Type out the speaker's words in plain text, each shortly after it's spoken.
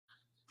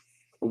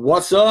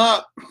What's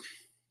up?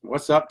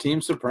 What's up,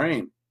 Team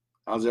Supreme?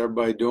 How's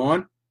everybody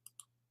doing?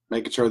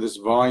 Making sure this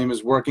volume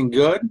is working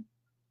good.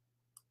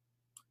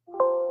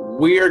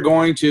 We are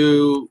going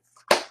to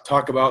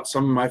talk about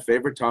some of my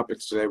favorite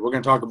topics today. We're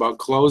going to talk about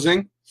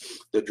closing,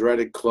 the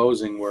dreaded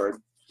closing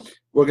word.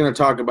 We're going to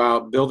talk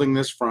about building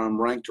this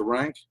from rank to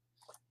rank.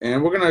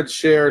 And we're going to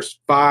share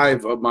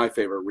 5 of my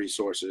favorite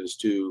resources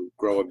to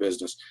grow a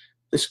business.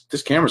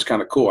 This camera's kind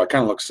of cool. I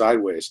kind of look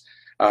sideways.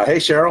 Hey,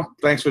 Cheryl,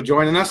 thanks for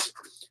joining us.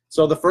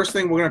 So the first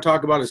thing we're going to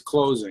talk about is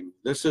closing.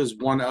 This is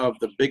one of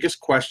the biggest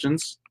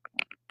questions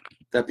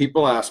that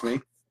people ask me.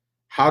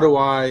 How do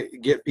I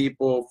get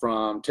people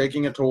from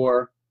taking a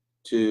tour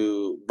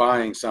to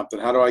buying something?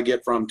 How do I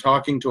get from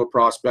talking to a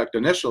prospect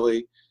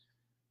initially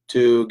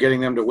to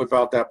getting them to whip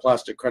out that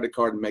plastic credit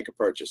card and make a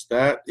purchase?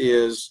 That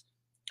is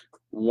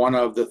one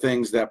of the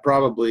things that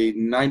probably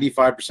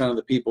 95% of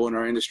the people in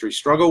our industry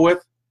struggle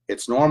with.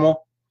 It's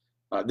normal.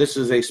 This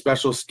is a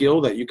special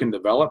skill that you can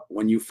develop.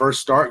 When you first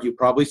start, you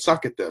probably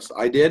suck at this.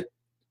 I did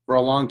for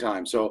a long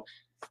time. So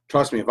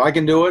trust me, if I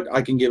can do it,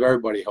 I can give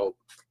everybody hope.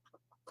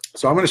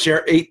 So I'm going to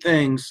share 8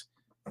 things.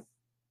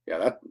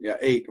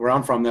 8. Where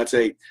I'm from, that's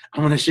 8.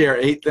 I'm going to share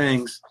 8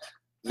 things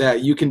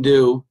that you can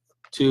do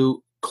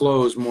to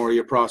close more of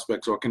your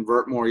prospects or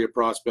convert more of your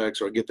prospects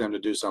or get them to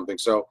do something.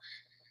 So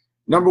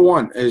number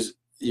 1 is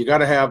you got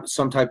to have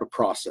some type of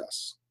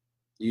process.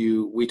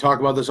 We talk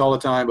about this all the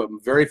time, but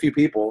very few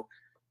people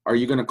are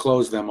you going to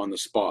close them on the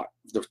spot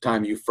the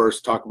time you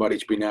first talk about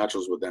HB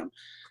Naturals with them.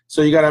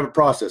 So you got to have a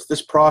process.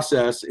 This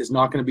process is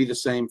not going to be the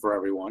same for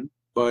everyone,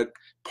 but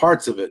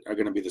parts of it are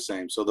going to be the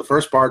same. So the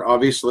first part,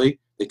 obviously,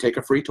 they take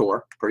a free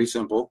tour. Pretty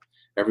simple.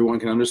 Everyone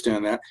can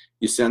understand that.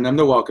 You send them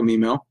the welcome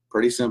email.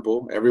 Pretty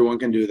simple. Everyone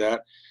can do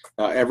that.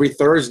 Every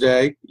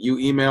Thursday, you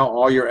email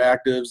all your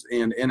actives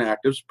and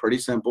inactives. Pretty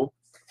simple.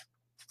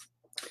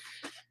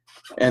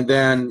 And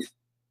then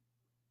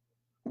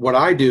what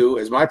I do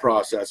as my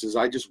process is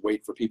I just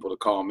wait for people to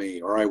call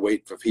me, or I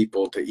wait for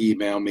people to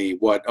email me.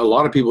 What a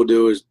lot of people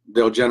do is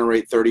they'll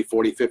generate 30,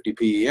 40, 50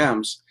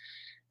 PEMs,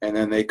 and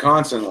then they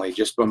constantly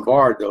just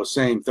bombard those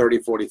same 30,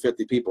 40,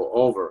 50 people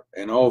over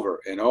and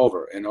over and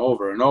over and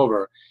over and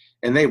over,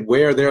 and they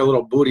wear their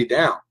little booty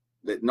down,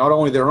 not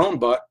only their own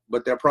butt,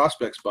 but their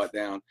prospect's butt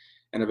down,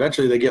 and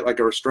eventually they get like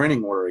a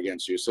restraining order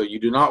against you. So you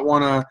do not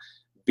want to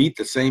beat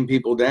the same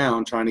people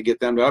down trying to get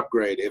them to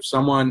upgrade. If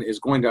someone is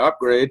going to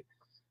upgrade,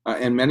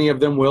 and many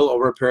of them will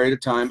over a period of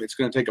time, it's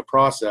going to take a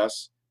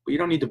process, but you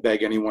don't need to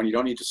beg anyone. You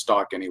don't need to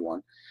stalk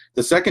anyone.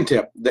 The second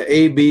tip, the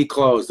A-B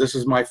close. This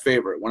is my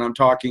favorite when I'm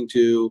talking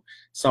to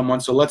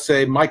someone. So let's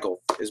say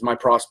Michael is my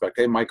prospect.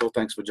 Hey, Michael,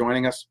 thanks for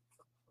joining us.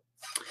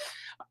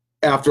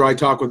 After I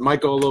talk with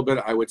Michael a little bit,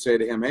 I would say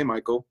to him, hey,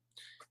 Michael,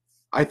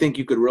 I think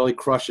you could really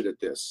crush it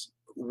at this.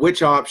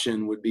 Which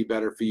option would be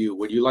better for you?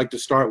 Would you like to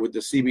start with the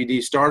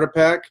CBD starter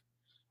pack?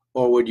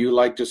 Or would you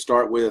like to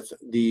start with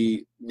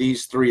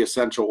these 3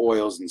 essential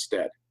oils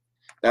instead?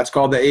 That's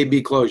called the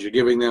A-B close. You're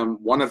giving them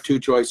one of 2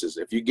 choices.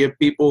 If you give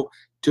people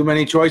too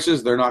many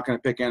choices, they're not going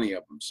to pick any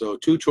of them. So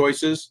 2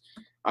 choices.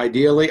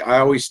 Ideally, I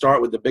always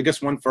start with the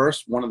biggest one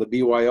first, one of the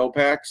BYO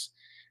packs,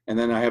 and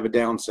then I have a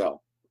downsell,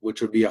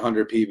 which would be a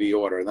 100 PV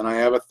order. Then I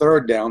have a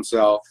third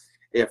downsell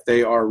if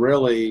they are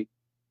really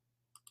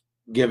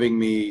giving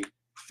me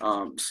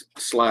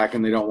slack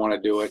and they don't want to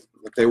do it.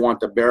 If they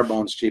want the bare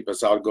bones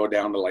cheapest, I'll go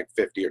down to like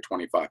 50 or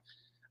 25.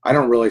 I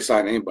don't really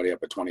sign anybody up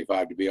at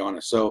 25, to be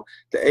honest. So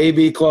the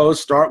A-B close,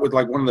 start with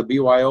like one of the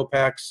BYO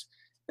packs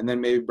and then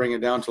maybe bring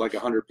it down to like a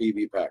 100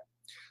 PV pack.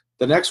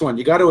 The next one,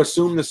 you got to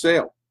assume the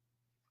sale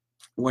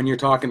when you're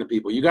talking to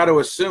people. You got to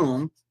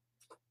assume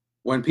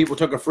when people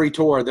took a free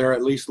tour, they're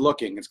at least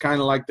looking. It's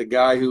kind of like the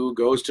guy who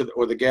goes to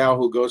or the gal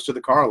who goes to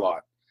the car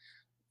lot.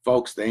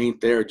 Folks, they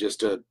ain't there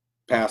just to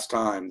pass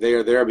time. They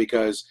are there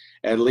because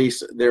at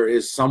least there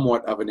is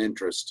somewhat of an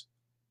interest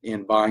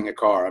in buying a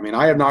car. I mean,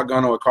 I have not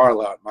gone to a car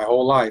lot my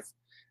whole life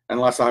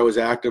unless I was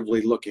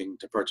actively looking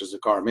to purchase a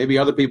car. Maybe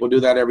other people do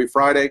that every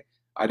Friday.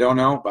 I don't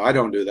know, but I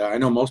don't do that. I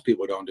know most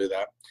people don't do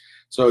that.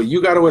 So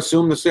you got to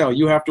assume the sale.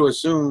 You have to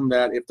assume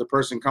that if the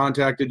person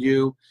contacted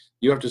you,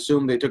 you have to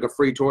assume they took a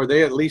free tour.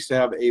 They at least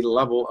have a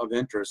level of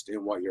interest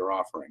in what you're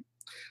offering.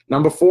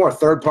 Number 4,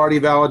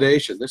 third-party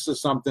validation. This is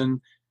something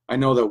I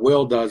know that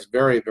Will does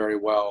very, very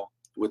well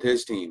with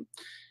his team.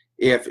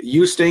 If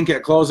you stink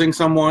at closing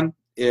someone,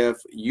 if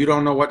you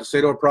don't know what to say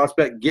to a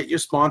prospect, get your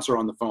sponsor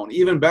on the phone.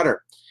 Even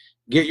better,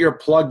 get your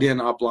plugged in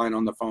upline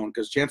on the phone,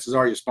 because chances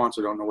are your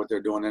sponsor don't know what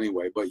they're doing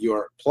anyway, but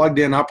your plugged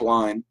in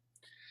upline,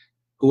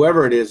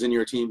 whoever it is in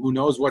your team who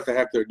knows what the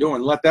heck they're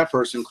doing, let that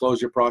person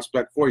close your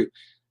prospect for you.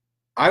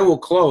 I will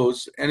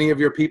close any of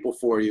your people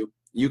for you.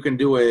 You can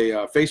do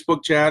a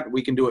Facebook chat.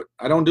 We can do it.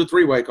 I don't do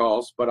 3-way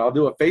calls, but I'll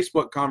do a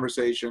Facebook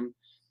conversation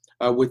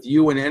with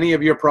you and any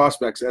of your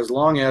prospects, as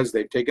long as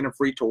they've taken a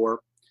free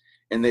tour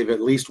and they've at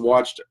least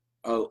watched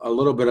a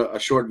little bit of a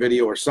short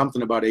video or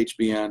something about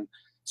HBN,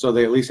 so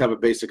they at least have a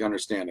basic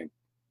understanding.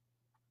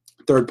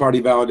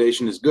 Third-party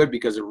validation is good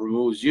because it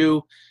removes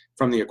you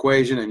from the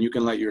equation and you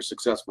can let your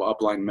successful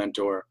upline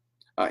mentor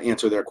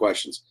answer their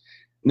questions.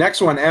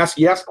 Next one, ask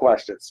yes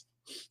questions.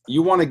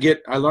 You want to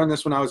get, I learned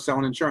this when I was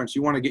selling insurance,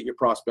 you want to get your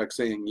prospect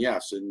saying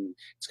yes. And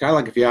it's kind of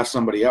like if you ask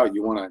somebody out,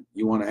 you want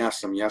to ask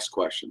some yes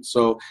questions.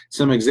 So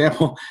some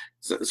example,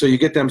 so you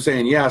get them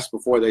saying yes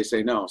before they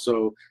say no.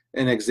 So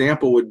an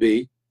example would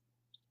be,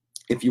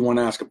 if you want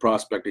to ask a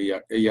prospect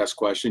a yes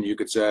question, you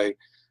could say,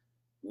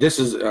 this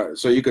is,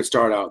 so you could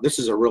start out, this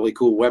is a really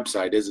cool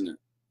website, isn't it?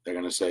 They're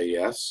going to say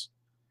yes.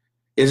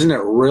 Isn't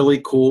it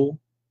really cool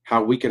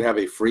how we could have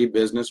a free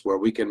business where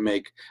we can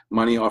make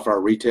money off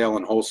our retail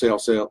and wholesale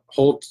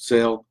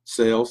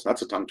sales,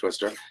 that's a tongue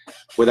twister,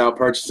 without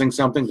purchasing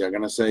something? They're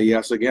going to say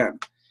yes again.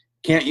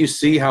 Can't you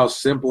see how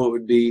simple it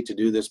would be to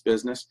do this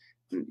business?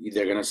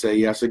 They're going to say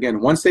yes again.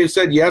 Once they've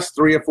said yes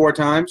 3 or 4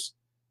 times,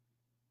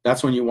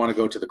 that's when you want to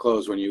go to the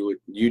close, when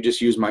you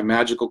just use my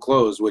magical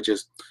close, which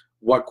is,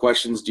 what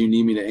questions do you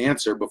need me to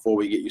answer before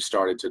we get you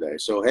started today?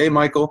 So, hey,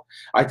 Michael,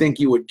 I think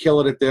you would kill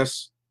it at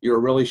this. You're a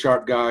really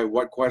sharp guy.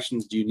 What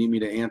questions do you need me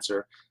to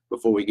answer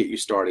before we get you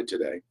started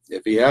today?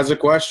 If he has a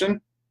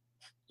question,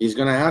 he's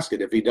going to ask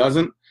it. If he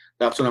doesn't,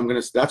 that's when I'm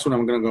going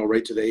to go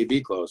right to the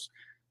A/B close.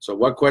 So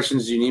what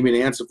questions do you need me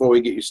to answer before we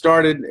get you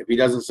started? If he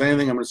doesn't say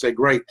anything, I'm going to say,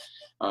 great.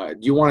 Do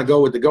you want to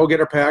go with the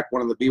Go-Getter pack,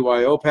 one of the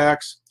BYO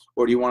packs,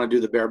 or do you want to do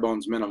the bare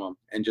bones minimum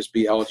and just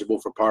be eligible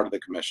for part of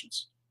the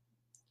commissions?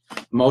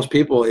 Most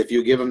people, if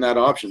you give them that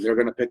option, they're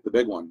going to pick the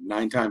big one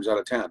 9 times out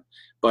of 10.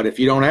 But if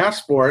you don't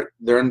ask for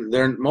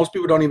it, most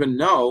people don't even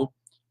know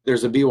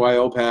there's a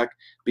BYO pack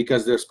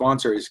because their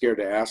sponsor is scared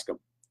to ask them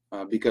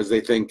because they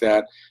think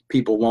that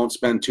people won't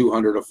spend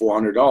 $200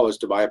 or $400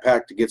 to buy a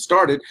pack to get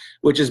started,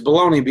 which is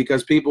baloney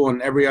because people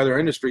in every other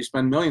industry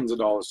spend millions of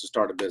dollars to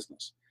start a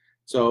business.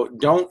 So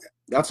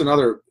that's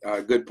another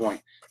good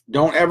point.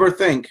 Don't ever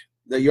think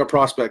that your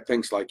prospect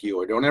thinks like you,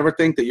 or don't ever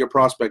think that your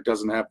prospect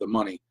doesn't have the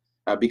money.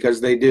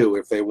 Because they do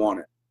if they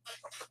want it.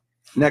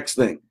 Next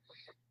thing,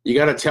 you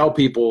got to tell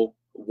people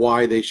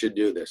why they should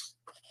do this.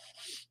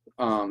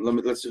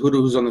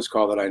 Who's on this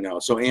call that I know?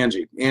 So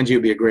Angie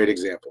would be a great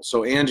example.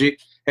 So Angie,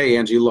 hey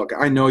Angie, look,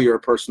 I know you're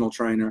a personal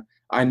trainer.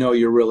 I know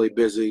you're really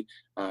busy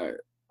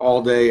all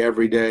day,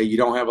 every day. You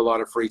don't have a lot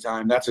of free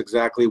time. That's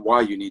exactly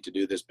why you need to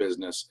do this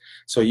business,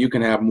 so you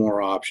can have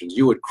more options.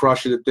 You would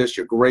crush it at this.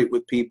 You're great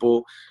with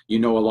people. You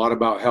know a lot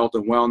about health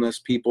and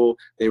wellness. People,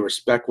 they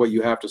respect what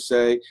you have to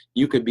say.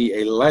 You could be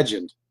a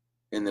legend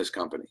in this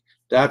company.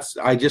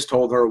 I just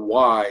told her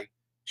why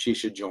she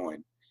should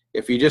join.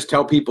 If you just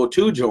tell people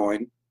to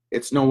join,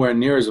 it's nowhere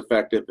near as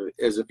effective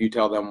as if you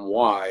tell them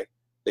why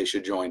they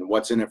should join,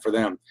 what's in it for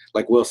them.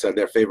 Like Will said,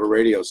 their favorite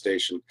radio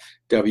station,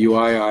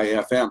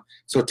 WIIFM.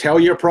 So tell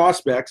your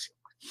prospects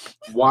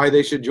why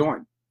they should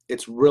join.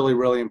 It's really,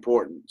 really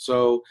important.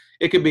 So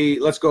it could be,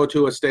 let's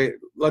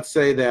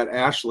say that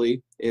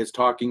Ashley is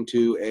talking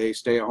to a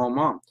stay-at-home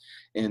mom.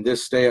 And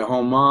this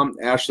stay-at-home mom,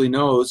 Ashley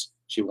knows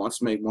she wants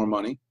to make more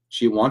money.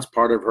 She wants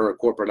part of her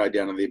corporate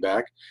identity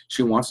back.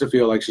 She wants to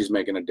feel like she's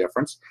making a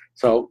difference.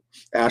 So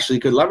Ashley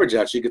could leverage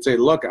that. She could say,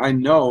 look, I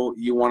know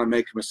you want to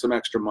make some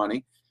extra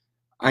money.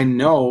 I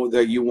know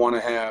that you want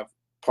to have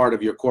part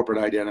of your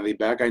corporate identity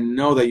back. I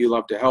know that you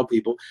love to help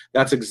people.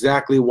 That's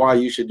exactly why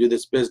you should do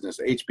this business.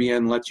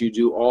 HBN lets you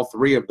do all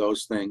 3 of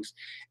those things,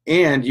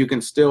 and you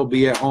can still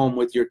be at home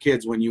with your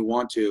kids when you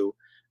want to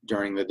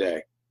during the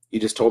day. You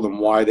just told them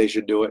why they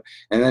should do it.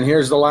 And then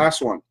here's the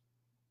last one.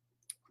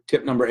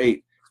 Tip number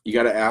 8, you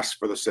got to ask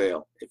for the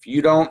sale. If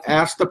you don't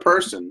ask the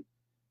person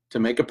to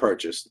make a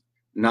purchase,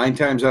 9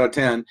 times out of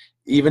 10,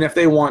 even if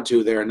they want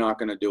to, they're not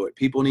going to do it.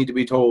 People need to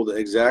be told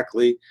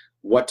exactly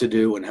what to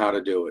do and how to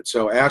do it.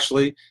 So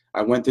Ashley,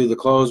 I went through the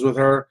close with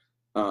her.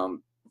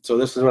 So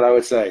this is what I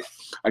would say.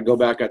 I'd go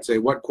back, I'd say,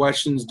 what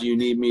questions do you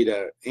need me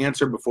to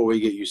answer before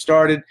we get you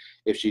started?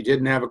 If she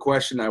didn't have a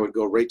question, I would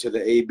go right to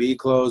the A/B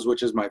close,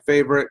 which is my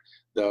favorite.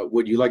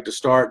 Would you like to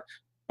start?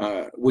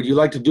 Would you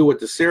like to do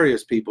what the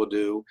serious people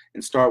do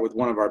and start with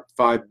one of our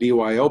 5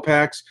 BYO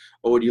packs?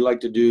 Or would you like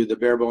to do the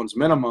bare bones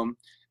minimum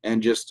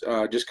and just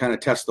kind of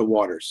test the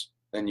waters?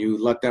 And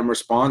you let them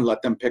respond,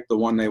 let them pick the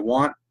one they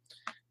want.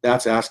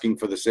 That's asking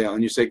for the sale.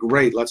 And you say,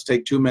 great, let's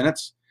take 2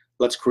 minutes.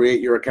 Let's create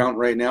your account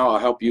right now. I'll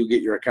help you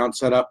get your account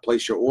set up,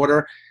 place your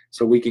order,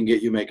 so we can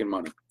get you making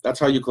money. That's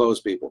how you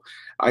close people.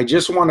 I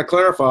just want to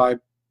clarify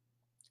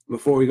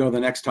before we go to the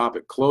next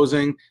topic.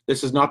 Closing,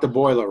 this is not the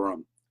boiler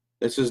room.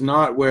 This is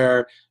not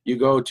where you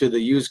go to the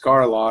used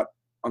car lot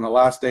on the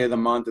last day of the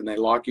month and they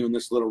lock you in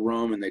this little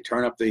room and they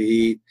turn up the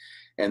heat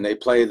and they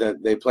play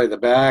the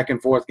back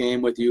and forth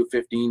game with you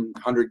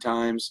 1,500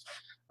 times.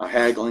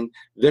 Haggling.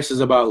 This is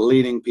about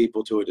leading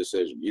people to a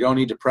decision. You don't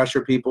need to pressure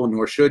people,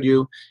 nor should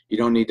you. You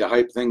don't need to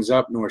hype things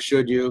up, nor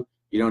should you.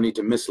 You don't need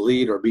to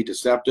mislead or be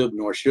deceptive,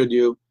 nor should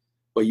you.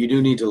 But you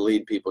do need to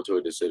lead people to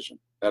a decision.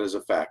 That is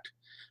a fact.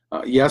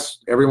 Yes,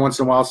 every once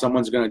in a while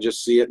someone's going to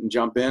just see it and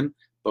jump in,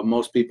 but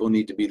most people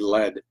need to be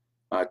led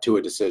to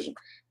a decision.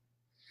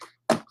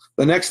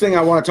 The next thing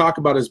I want to talk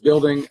about is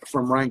building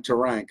from rank to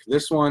rank.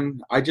 This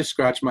one, I just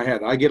scratch my head.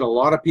 I get a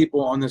lot of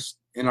people on this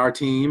in our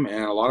team,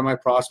 and a lot of my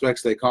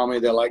prospects, they call me,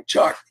 they're like,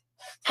 Chuck,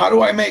 how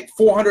do I make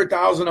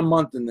 $400,000 a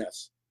month in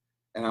this?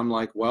 And I'm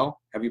like, well,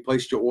 have you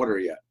placed your order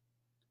yet?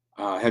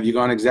 Have you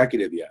gone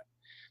executive yet?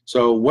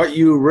 So what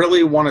you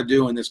really want to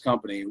do in this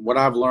company, what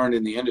I've learned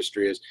in the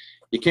industry is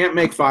you can't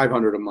make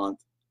 500 a month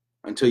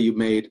until you've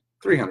made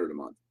 300 a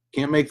month.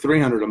 You can't make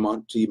 300 a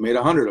month till you've made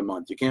 100 a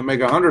month. You can't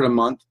make 100 a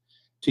month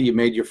till you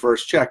made your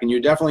first check. And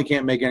you definitely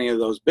can't make any of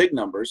those big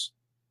numbers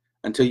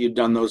until you've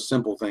done those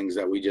simple things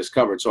that we just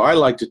covered. So I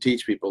like to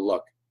teach people,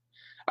 look,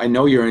 I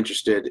know you're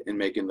interested in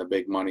making the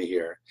big money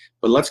here,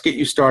 but let's get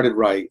you started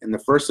right. And the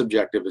first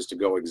objective is to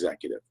go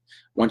executive.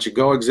 Once you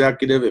go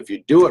executive, if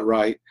you do it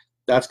right,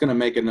 that's going to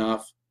make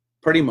enough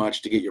pretty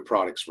much to get your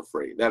products for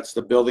free. That's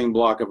the building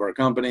block of our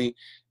company.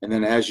 And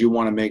then as you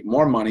want to make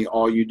more money,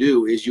 all you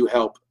do is you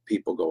help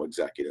people go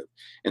executive.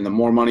 And the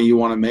more money you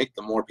want to make,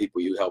 the more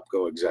people you help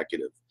go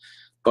executive.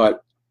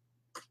 But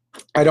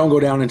I don't go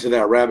down into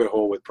that rabbit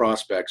hole with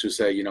prospects who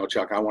say, you know,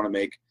 Chuck, I want to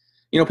make,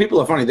 you know, people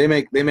are funny. They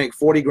make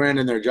 40 grand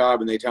in their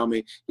job and they tell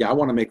me, yeah, I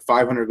want to make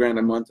 500 grand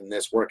a month in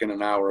this, working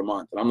an hour a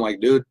month. And I'm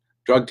like, dude,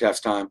 drug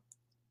test time.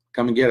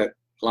 Come and get it.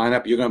 Line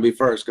up. You're going to be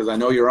first because I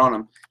know you're on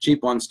them.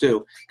 Cheap ones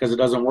too, because it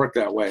doesn't work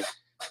that way.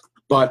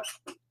 But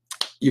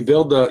you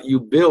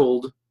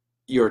build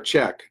your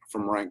check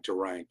from rank to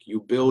rank.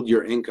 You build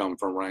your income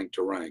from rank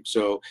to rank.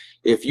 So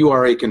if you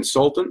are a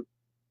consultant,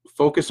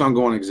 focus on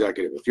going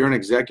executive. If you're an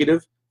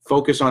executive,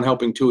 focus on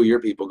helping 2 of your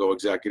people go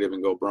executive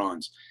and go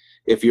bronze.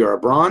 If you're a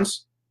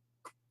bronze,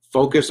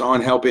 focus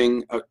on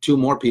helping 2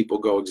 more people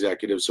go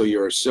executive so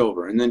you're a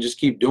silver. And then just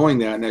keep doing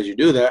that. And as you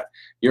do that,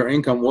 your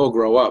income will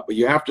grow up. But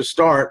you have to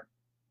start.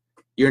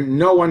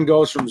 No one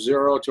goes from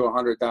 0 to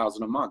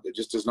 100,000 a month. It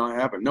just does not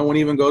happen. No one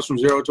even goes from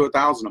 0 to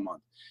 1,000 a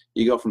month.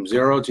 You go from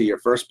 0 to your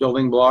first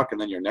building block, and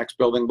then your next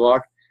building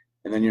block,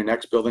 and then your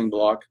next building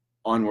block,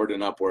 onward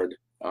and upward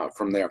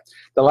from there.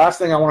 The last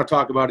thing I want to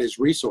talk about is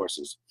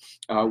resources.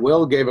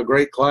 Will gave a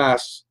great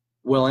class,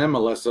 Will and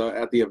Melissa,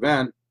 at the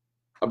event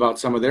about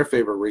some of their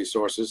favorite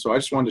resources. So I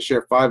just wanted to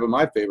share 5 of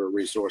my favorite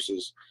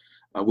resources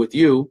with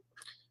you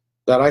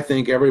that I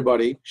think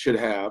everybody should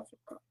have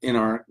in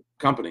our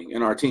company,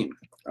 in our team.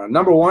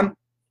 Number 1,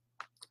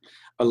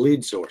 a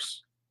lead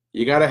source.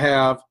 You got to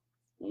have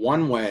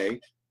one way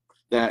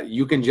that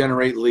you can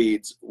generate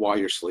leads while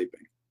you're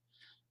sleeping.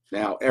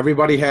 Now,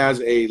 everybody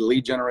has a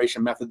lead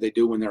generation method they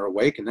do when they're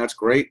awake, and that's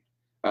great.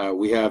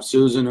 We have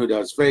Susan who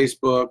does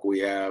Facebook. We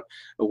have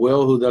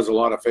Will who does a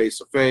lot of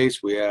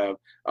face-to-face. We have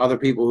other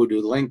people who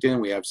do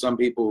LinkedIn. We have some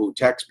people who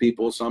text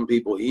people. Some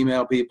people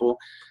email people.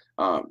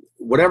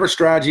 Whatever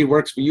strategy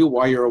works for you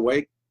while you're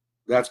awake,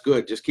 that's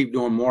good. Just keep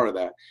doing more of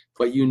that.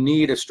 But you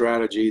need a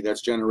strategy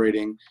that's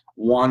generating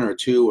 1 or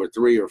 2 or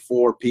 3 or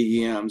 4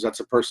 PEMs. That's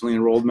a personally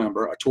enrolled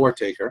member, a tour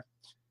taker,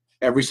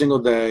 every single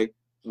day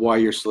while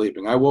you're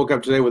sleeping. I woke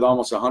up today with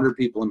almost 100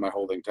 people in my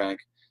holding tank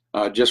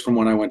just from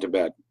when I went to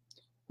bed.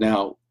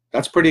 Now,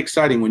 that's pretty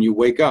exciting when you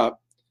wake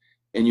up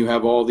and you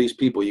have all these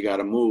people you got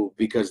to move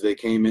because they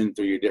came in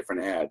through your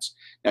different ads.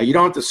 Now, you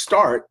don't have to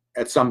start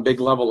at some big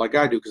level like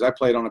I do because I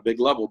played on a big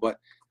level, but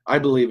I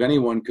believe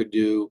anyone could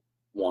do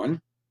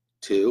 1,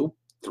 2,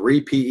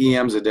 3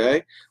 PEMs a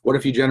day. What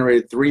if you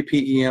generated 3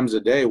 PEMs a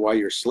day while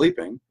you're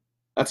sleeping?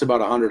 That's about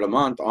 100 a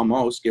month,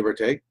 almost, give or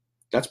take.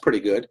 That's pretty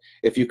good.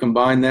 If you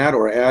combine that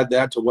or add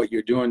that to what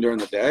you're doing during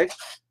the day,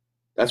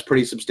 that's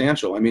pretty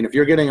substantial. I mean, if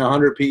you're getting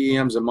 100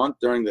 PEMs a month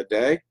during the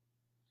day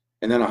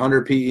and then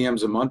 100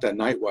 PEMs a month at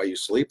night while you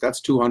sleep,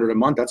 that's 200 a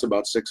month. That's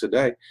about 6 a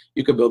day.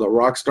 You could build a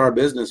rock star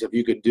business if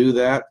you could do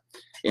that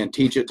and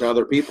teach it to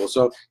other people.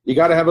 So you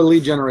got to have a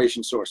lead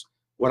generation source.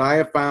 What I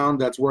have found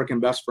that's working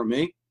best for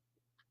me,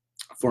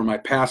 for my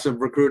passive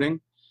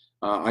recruiting,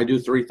 I do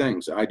 3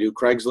 things. I do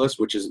Craigslist,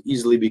 which is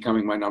easily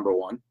becoming my number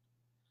 1.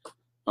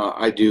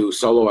 I do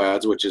solo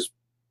ads, which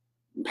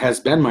has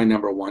been my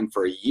number 1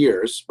 for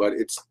years, but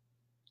it's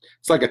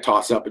like a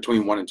toss-up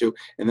between 1 and 2.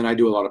 And then I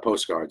do a lot of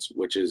postcards,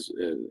 which is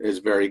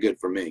very good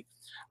for me.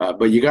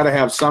 But you got to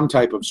have some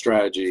type of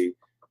strategy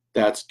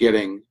that's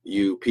getting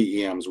you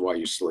PEMs while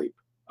you sleep.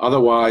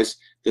 Otherwise,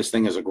 this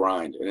thing is a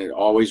grind, and it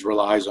always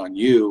relies on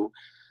you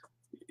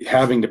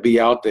having to be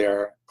out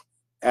there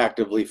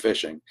actively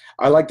fishing.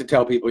 I like to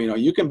tell people, you know,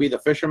 you can be the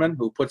fisherman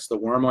who puts the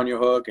worm on your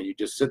hook and you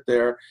just sit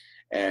there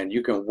and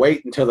you can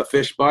wait until the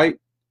fish bite,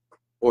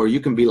 or you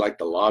can be like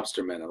the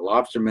lobsterman. And the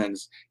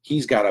lobsterman's,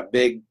 he's got a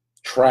big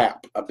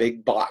trap, a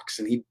big box,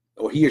 and he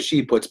or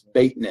she puts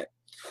bait in it,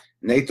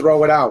 and they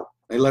throw it out.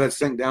 They let it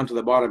sink down to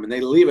the bottom, and they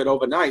leave it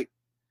overnight,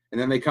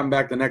 and then they come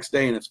back the next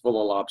day, and it's full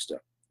of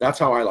lobster. That's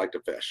how I like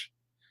to fish.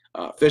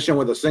 Fishing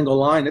with a single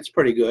line, it's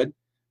pretty good,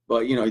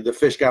 but you know the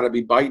fish got to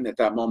be biting at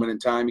that moment in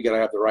time. You got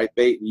to have the right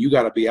bait, and you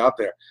got to be out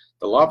there.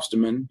 The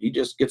lobsterman, he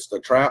just gets the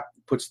trap,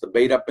 puts the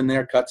bait up in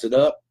there, cuts it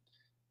up.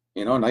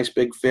 You know, nice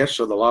big fish,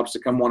 so the lobster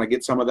come want to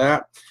get some of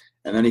that.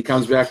 And then he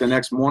comes back the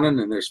next morning,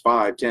 and there's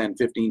 5, 10,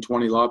 15,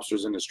 20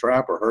 lobsters in his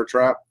trap or her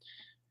trap,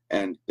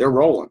 and they're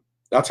rolling.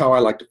 That's how I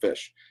like to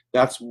fish.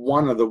 That's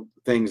one of the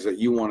things that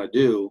you want to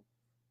do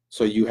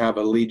so you have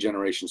a lead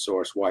generation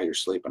source while you're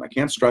sleeping. I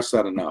can't stress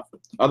that enough.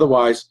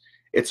 Otherwise,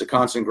 it's a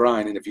constant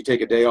grind, and if you take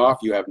a day off,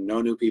 you have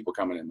no new people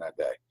coming in that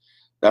day.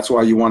 That's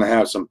why you want to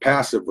have some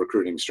passive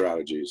recruiting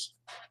strategies.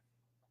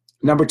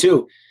 Number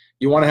two,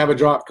 you want to have a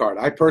drop card.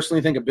 I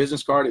personally think a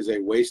business card is a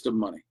waste of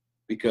money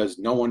because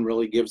no one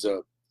really gives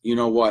a you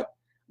know what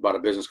about a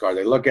business card.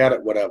 They look at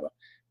it, whatever.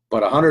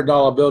 But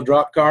 $100 bill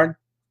drop card,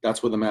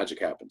 that's where the magic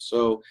happens.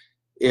 So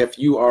if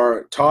you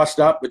are tossed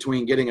up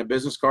between getting a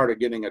business card or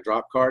getting a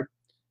drop card,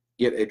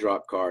 get a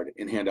drop card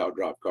and hand out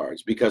drop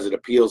cards because it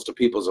appeals to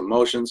people's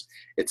emotions.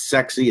 It's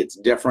sexy, it's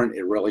different,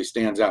 it really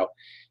stands out.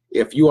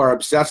 If you are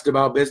obsessed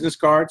about business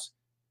cards,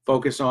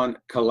 focus on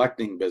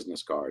collecting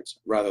business cards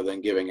rather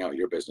than giving out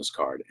your business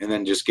card, and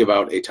then just give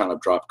out a ton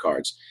of drop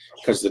cards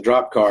because the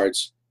drop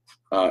cards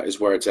is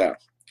where it's at.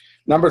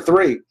 Number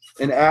three,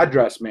 an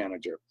address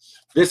manager.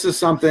 This is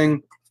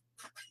something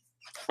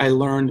I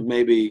learned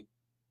maybe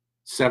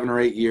 7 or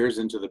 8 years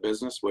into the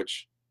business,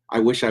 which I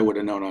wish I would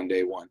have known on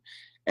day one.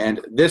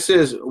 And this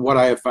is what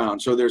I have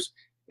found. So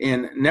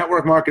in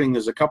network marketing,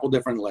 there's a couple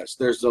different lists.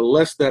 There's the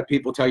list that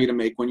people tell you to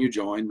make when you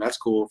join. That's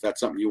cool if that's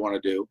something you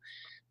want to do.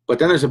 But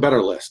then there's a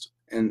better list.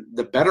 And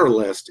the better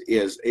list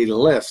is a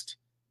list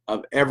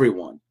of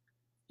everyone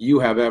you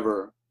have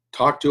ever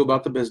talked to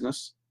about the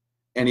business,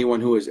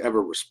 anyone who has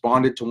ever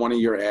responded to one of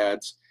your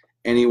ads,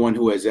 anyone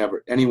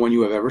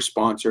you have ever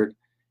sponsored,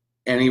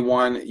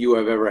 anyone you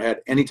have ever had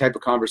any type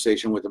of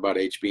conversation with about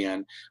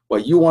HBN.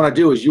 What you want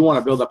to do is you want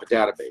to build up a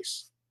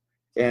database.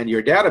 And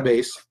your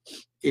database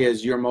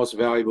is your most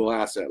valuable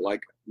asset.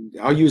 Like,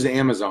 I'll use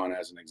Amazon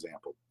as an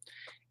example.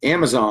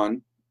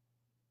 Amazon,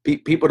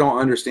 people don't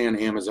understand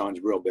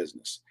Amazon's real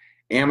business.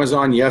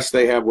 Amazon, yes,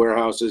 they have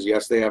warehouses,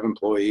 yes, they have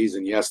employees,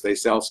 and yes, they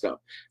sell stuff.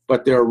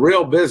 But their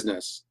real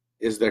business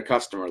is their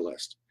customer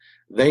list.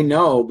 They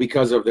know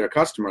because of their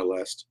customer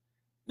list,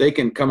 they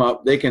can come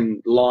up, they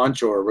can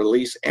launch or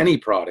release any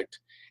product,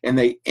 and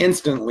they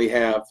instantly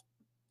have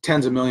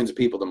tens of millions of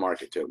people to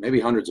market to, maybe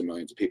hundreds of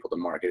millions of people to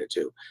market it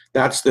to.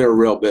 That's their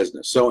real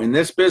business. So in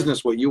this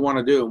business, what you want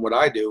to do and what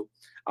I do,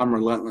 I'm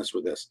relentless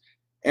with this.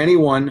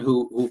 Anyone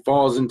who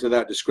falls into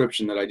that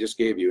description that I just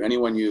gave you,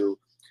 anyone who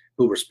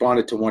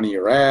responded to one of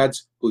your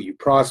ads, who you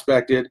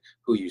prospected,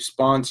 who you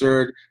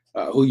sponsored,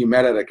 who you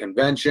met at a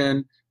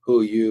convention,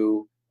 who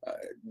you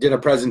did a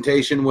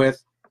presentation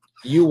with,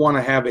 you want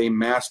to have a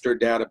master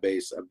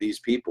database of these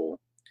people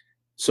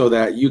so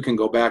that you can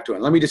go back to it.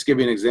 And let me just give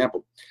you an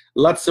example.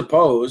 Let's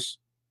suppose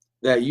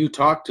that you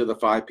talk to the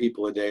 5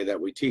 people a day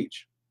that we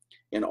teach,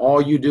 and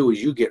all you do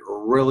is you get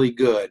really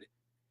good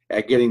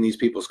at getting these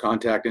people's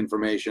contact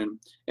information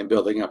and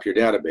building up your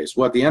database.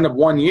 Well, at the end of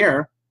 1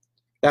 year,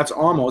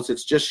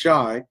 it's just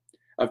shy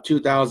of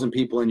 2,000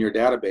 people in your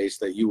database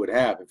that you would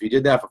have. If you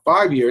did that for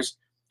 5 years,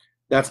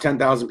 that's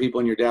 10,000 people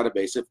in your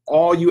database. If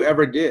all you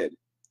ever did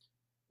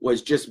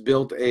was just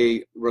built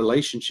a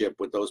relationship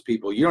with those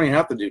people, you don't even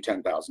have to do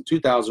 10,000.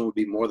 2,000 would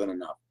be more than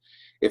enough.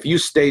 If you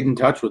stayed in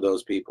touch with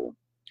those people,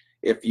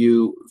 if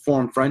you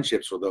formed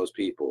friendships with those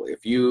people,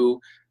 if you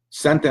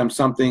sent them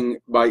something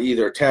by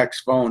either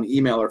text, phone,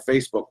 email, or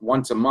Facebook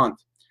once a month,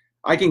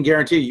 I can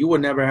guarantee you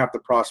would never have to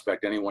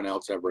prospect anyone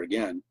else ever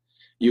again.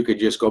 You could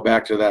just go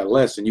back to that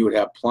list and you would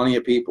have plenty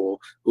of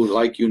people who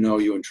like you, know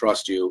you, and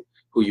trust you,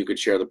 who you could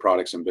share the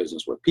products and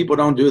business with. People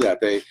don't do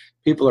that.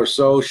 People are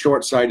so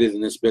short-sighted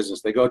in this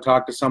business. They go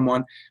talk to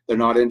someone, they're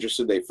not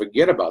interested, they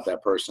forget about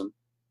that person,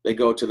 they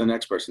go to the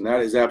next person.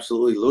 That is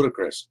absolutely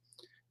ludicrous.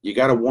 You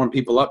got to warm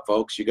people up,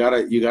 folks. You got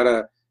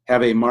to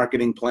have a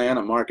marketing plan,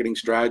 a marketing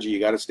strategy. You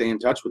got to stay in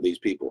touch with these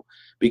people,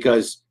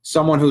 because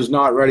someone who's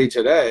not ready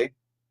today,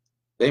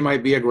 they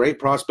might be a great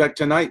prospect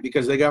tonight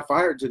because they got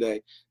fired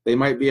today. They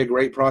might be a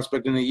great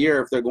prospect in a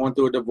year if they're going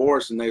through a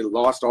divorce and they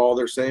lost all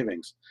their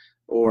savings,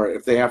 or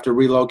if they have to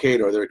relocate,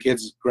 or their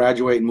kids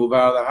graduate and move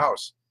out of the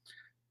house.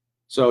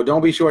 So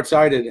don't be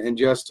short-sighted and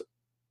just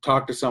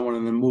talk to someone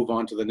and then move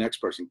on to the next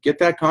person. Get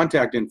that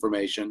contact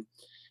information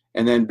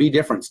and then be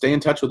different. Stay in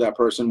touch with that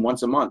person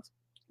once a month.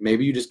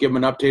 Maybe you just give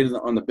them an update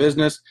on the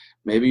business.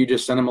 Maybe you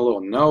just send them a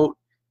little note.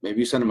 Maybe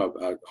you send them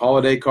a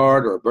holiday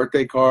card or a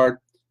birthday card.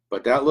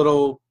 But that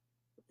little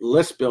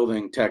list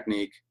building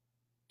technique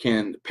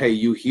can pay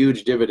you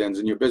huge dividends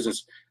in your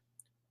business.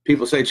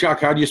 People say, Chuck,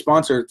 how do you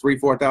sponsor 3,000 to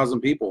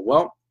 4,000 people?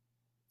 Well,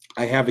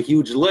 I have a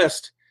huge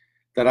list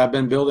that I've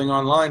been building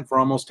online for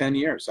almost 10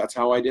 years. That's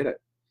how I did it.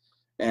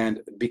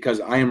 And because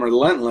I am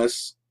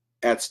relentless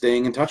at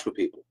staying in touch with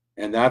people.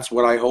 And that's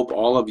what I hope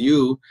all of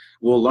you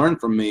will learn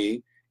from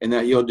me and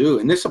that you'll do.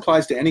 And this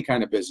applies to any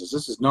kind of business.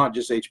 This is not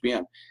just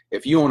HBN.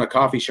 If you own a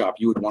coffee shop,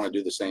 you would want to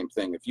do the same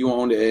thing. If you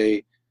owned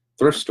a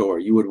thrift store,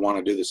 you would want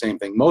to do the same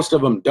thing. Most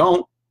of them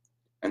don't.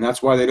 And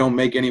that's why they don't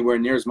make anywhere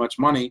near as much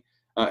money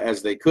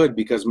as they could,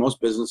 because most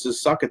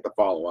businesses suck at the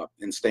follow-up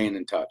and staying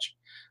in touch.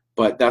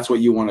 But that's what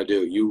you want to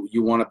do.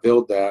 You want to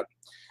build that.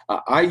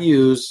 I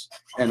use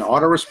an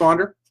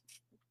autoresponder,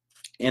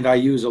 and I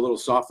use a little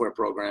software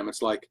program.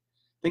 It's like,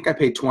 I think I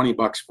paid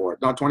 $20 for it.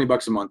 Not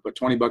 $20 a month, but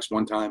 $20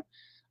 one time.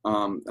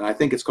 And I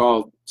think it's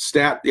called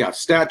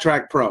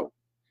StatTrack Pro.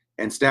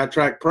 And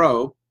StatTrack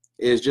Pro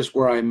is just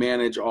where I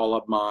manage all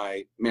of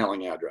my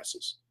mailing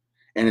addresses.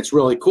 And it's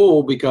really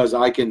cool because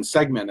I can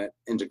segment it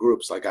into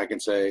groups. Like I can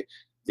say,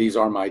 these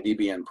are my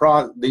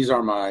these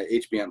are my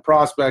HBN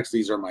prospects.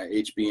 These are my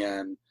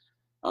HBN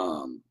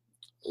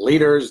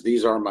leaders.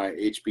 These are my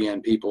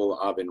HBN people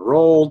I've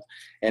enrolled.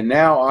 And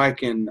now I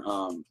can,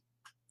 and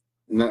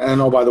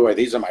oh, by the way,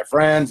 these are my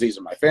friends. These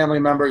are my family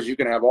members. You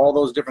can have all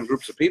those different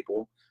groups of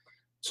people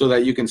so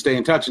that you can stay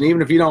in touch. And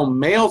even if you don't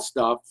mail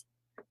stuff,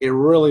 it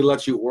really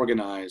lets you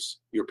organize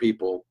your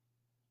people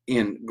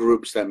in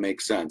groups that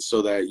make sense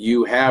so that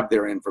you have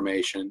their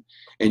information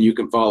and you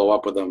can follow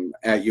up with them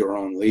at your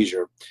own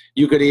leisure.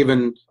 You could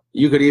even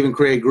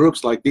create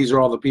groups like, these are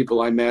all the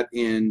people I met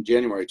in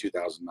January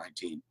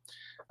 2019.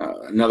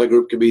 Another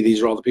group could be,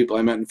 these are all the people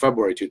I met in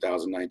February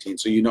 2019.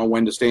 So you know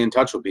when to stay in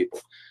touch with people.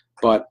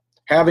 But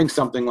having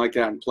something like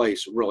that in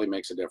place really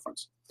makes a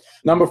difference.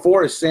 Number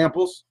 4 is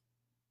samples.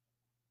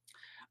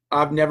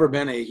 I've never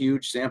been a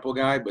huge sample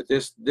guy, but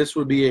this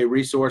would be a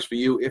resource for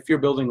you if you're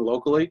building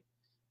locally,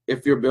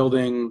 if you're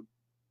building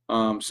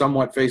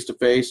somewhat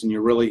face-to-face and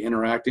you're really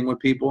interacting with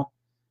people.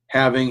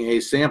 Having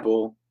a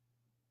sample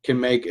can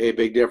make a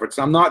big difference.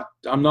 I'm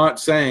not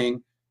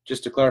saying,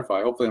 just to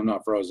clarify, hopefully I'm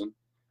not frozen,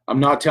 I'm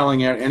not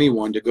telling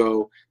anyone to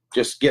go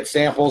just get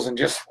samples and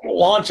just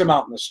launch them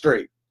out in the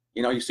street.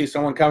 You know, you see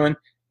someone coming,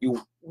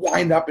 you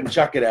wind up and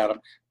chuck it at them.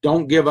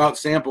 Don't give out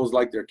samples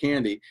like they're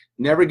candy.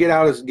 Never give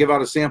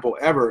out a sample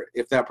ever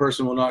if that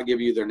person will not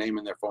give you their name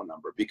and their phone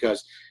number,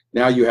 because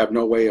now you have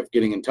no way of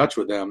getting in touch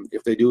with them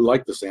if they do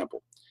like the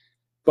sample.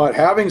 But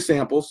having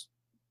samples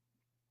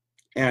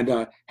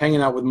and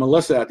hanging out with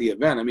Melissa at the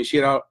event, I mean, she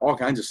had all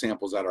kinds of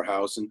samples at her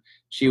house, and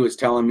she was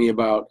telling me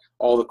about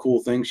all the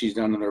cool things she's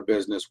done in her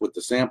business with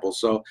the samples.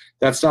 So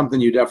that's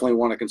something you definitely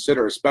want to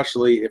consider,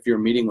 especially if you're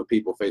meeting with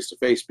people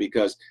face-to-face,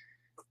 because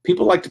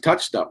people like to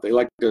touch stuff. They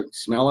like to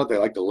smell it. They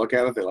like to look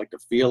at it. They like to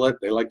feel it.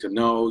 They like to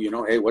know, you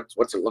know, hey,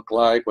 what's it look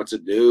like? What's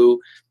it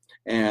do?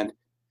 And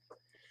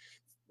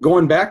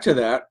going back to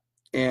that,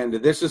 and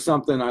this is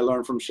something I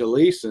learned from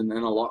Shalise and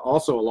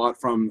also a lot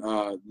from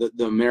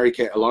the Mary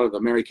Kay, a lot of the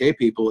Mary Kay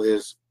people,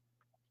 is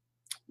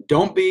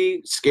don't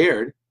be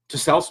scared to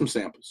sell some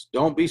samples.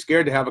 Don't be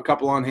scared to have a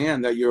couple on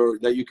hand that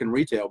you can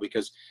retail,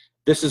 because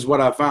this is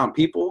what I found.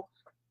 People,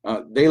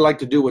 they like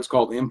to do what's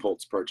called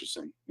impulse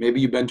purchasing.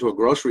 Maybe you've been to a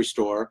grocery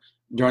store,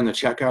 during the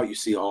checkout you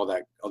see all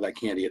that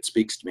candy. It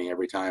speaks to me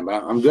every time.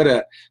 I'm good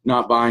at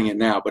not buying it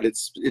now, but it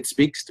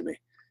speaks to me.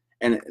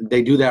 And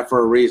they do that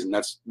for a reason.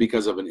 That's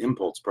because of an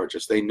impulse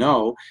purchase. They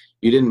know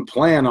you didn't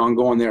plan on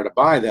going there to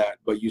buy that,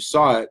 but you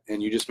saw it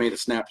and you just made a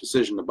snap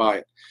decision to buy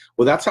it.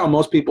 Well, that's how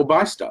most people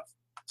buy stuff.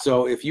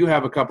 So if you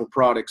have a couple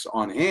products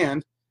on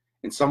hand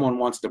and someone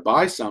wants to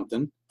buy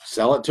something,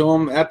 sell it to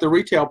them at the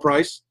retail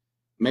price.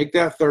 Make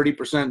that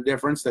 30%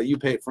 difference that you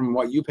paid from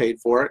what you paid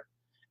for it,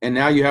 and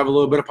now you have a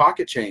little bit of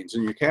pocket change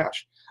in your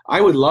cash.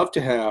 I would love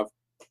to have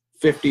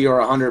 50 or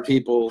 100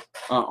 people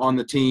on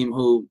the team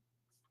who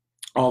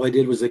all they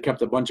did was they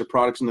kept a bunch of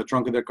products in the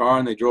trunk of their car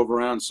and they drove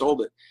around and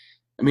sold it.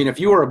 I mean, if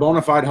you were a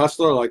bona fide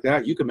hustler like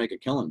that, you could make a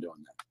killing doing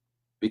that,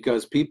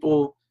 because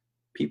people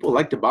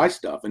like to buy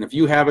stuff, and if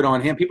you have it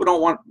on hand, people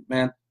don't want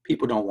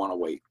to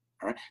wait.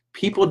 All right,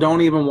 people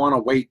don't even want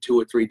to wait 2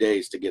 or 3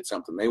 days to get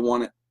something. They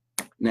want it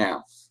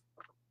now.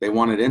 They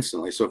want it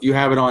instantly. So if you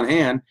have it on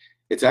hand,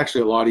 it's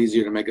actually a lot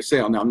easier to make a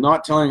sale. Now, I'm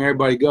not telling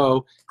everybody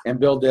go and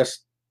build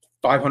this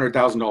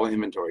 $500,000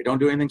 inventory. Don't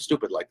do anything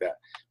stupid like that.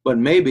 But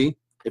maybe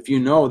if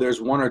you know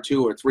there's 1 or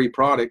 2 or 3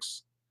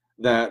 products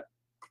that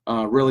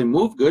really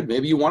move good,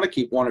 maybe you want to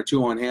keep 1 or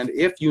 2 on hand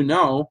if you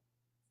know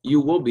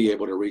you will be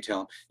able to retail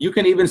them. You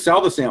can even sell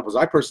the samples.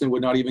 I personally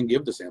would not even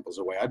give the samples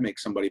away. I'd make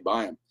somebody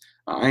buy them.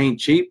 I ain't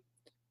cheap,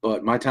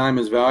 but my time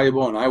is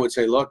valuable, and I would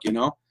say, look, you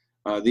know,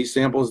 these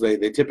samples, they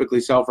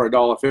typically sell for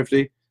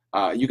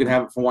 $1.50. You can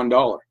have it for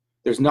 $1.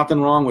 There's nothing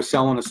wrong with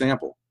selling a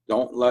sample.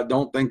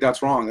 Don't think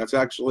that's wrong. That's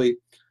actually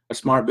a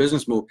smart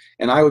business move.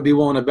 And I would be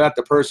willing to bet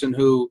the person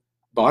who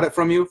bought it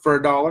from you for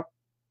 $1,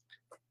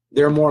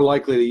 they're more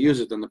likely to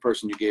use it than the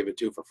person you gave it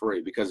to for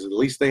free, because at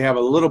least they have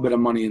a little bit of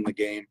money in the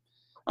game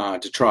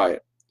to try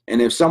it. And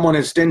if someone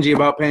is stingy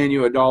about paying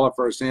you $1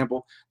 for a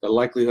sample, the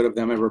likelihood of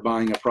them ever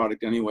buying a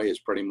product anyway is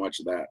pretty much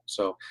that.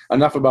 So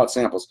enough about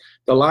samples.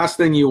 The last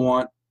thing you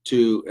want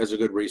as a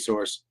good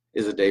resource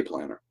is a day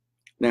planner.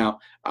 Now,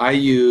 I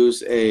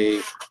use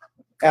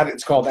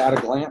it's called At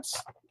a Glance.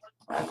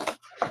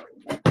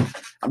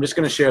 I'm just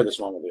going to share this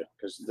one with you,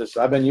 because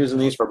I've been using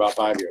these for about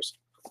 5 years.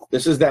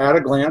 This is the At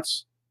a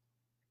Glance.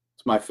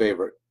 It's my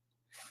favorite.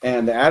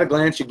 And the At a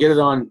Glance, you get it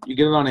on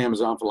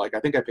Amazon for, like,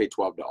 I think I paid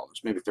 $12,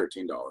 maybe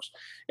 $13.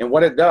 And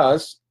what it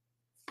does,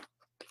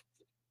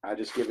 I'll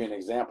just give you an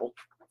example.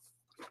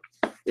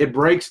 It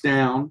breaks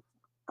down,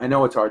 I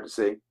know it's hard to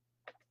see,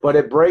 but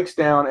it breaks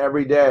down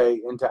every day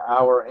into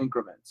hour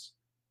increments.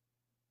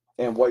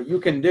 And what you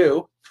can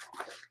do,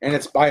 and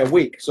it's by a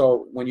week.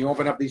 So when you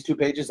open up these 2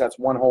 pages, that's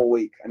 1 whole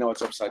week. I know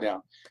it's upside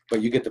down,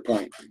 but you get the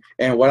point.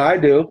 And what I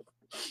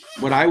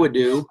would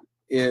do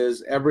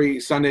is every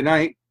Sunday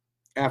night,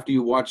 after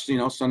you watch, you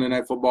know, Sunday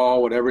Night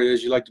Football, whatever it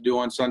is you like to do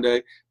on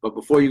Sunday, but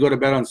before you go to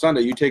bed on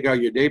Sunday, you take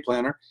out your day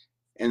planner,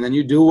 and then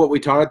you do what we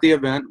taught at the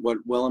event, what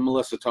Will and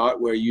Melissa taught,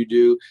 where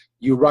you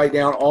write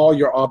down all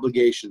your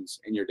obligations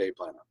in your day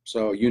planner.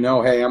 So you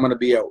know, hey, I'm going to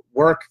be at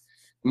work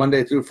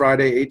Monday through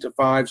Friday, 8 to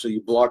 5, so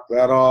you block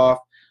that off.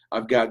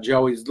 I've got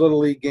Joey's Little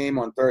League game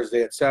on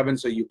Thursday at 7,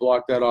 so you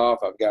block that off.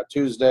 I've got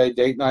Tuesday,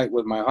 date night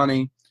with my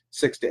honey,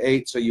 6 to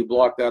 8, so you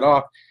block that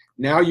off.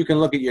 Now you can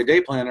look at your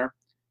day planner,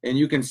 and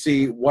you can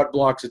see what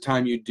blocks of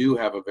time you do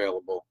have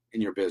available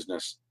in your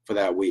business for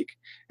that week.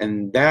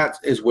 And that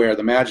is where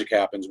the magic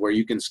happens, where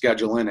you can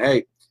schedule in,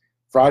 hey,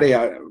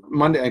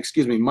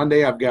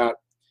 Monday I've got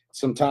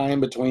some time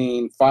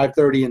between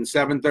 5:30 and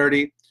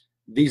 7:30.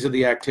 These are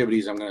the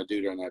activities I'm going to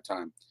do during that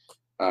time.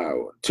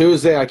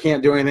 Tuesday, I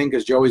can't do anything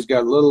because Joey's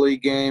got a Little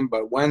League game,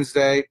 but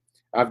Wednesday,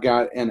 I've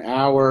got an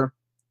hour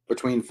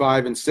between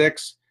 5 and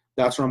 6.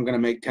 That's where I'm going to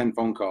make 10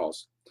 phone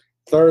calls.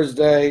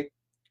 Thursday,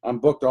 I'm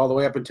booked all the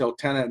way up until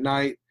 10 at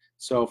night.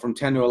 So from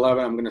 10 to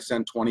 11, I'm going to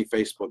send 20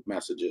 Facebook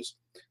messages.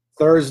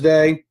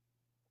 Thursday,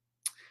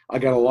 I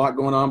got a lot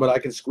going on, but I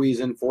can squeeze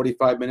in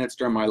 45 minutes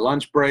during my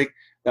lunch break.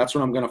 That's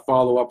when I'm going to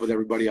follow up with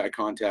everybody I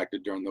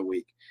contacted during the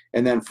week.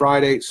 And then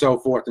Friday, so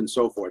forth and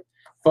so forth.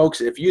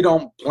 Folks, if you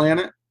don't plan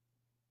it,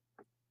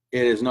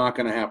 it is not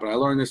going to happen. I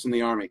learned this in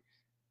the Army.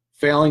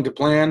 Failing to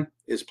plan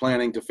is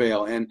planning to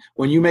fail. And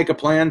when you make a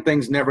plan,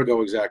 things never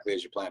go exactly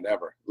as you planned,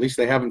 ever. At least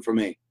they haven't for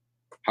me.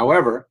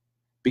 However,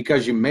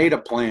 because you made a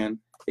plan,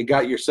 it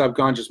got your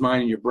subconscious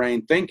mind and your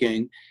brain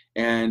thinking,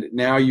 and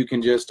now you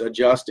can just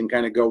adjust and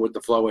kind of go with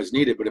the flow as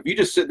needed. But if you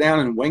just sit down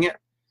and wing it,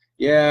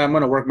 yeah, I'm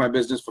going to work my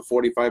business for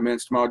 45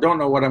 minutes tomorrow. Don't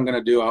know what I'm going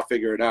to do. I'll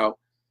figure it out.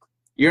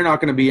 You're not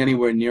going to be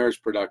anywhere near as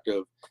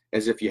productive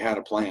as if you had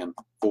a plan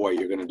for what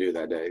you're going to do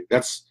that day.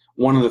 That's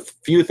one of the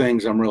few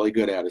things I'm really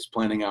good at, is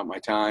planning out my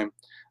time,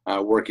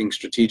 working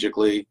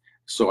strategically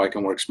so I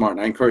can work smart.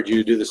 And I encourage you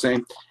to do the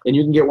same. And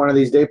you can get one of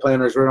these day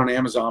planners right on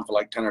Amazon for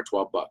like 10 or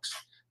 12 bucks.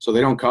 So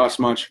they don't cost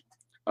much.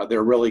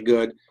 They're really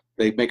good.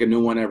 They make a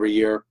new one every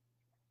year,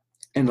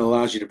 and it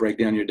allows you to break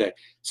down your day.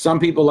 Some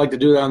people like to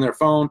do that on their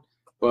phone,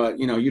 but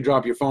you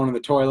drop your phone in the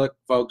toilet,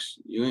 folks,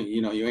 you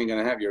ain't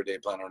gonna have your day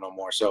planner no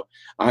more. So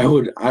I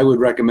would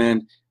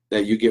recommend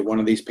that you get one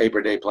of these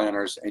paper day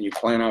planners and you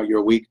plan out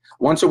your week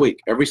once a week.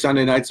 Every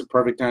Sunday night's a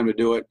perfect time to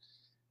do it.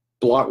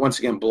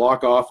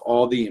 Block off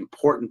all the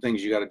important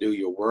things you got to do: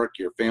 your work,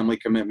 your family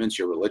commitments,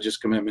 your religious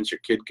commitments, your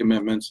kid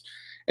commitments,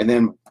 and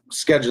then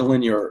schedule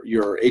in your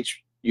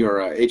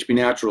HB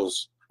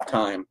Naturals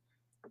time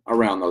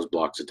around those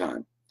blocks of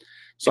time.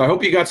 So I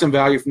hope you got some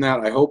value from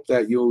that. I hope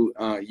that you'll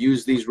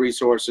use these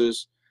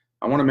resources.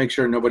 I want to make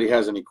sure nobody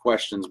has any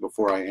questions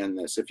before I end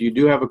this. If you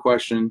do have a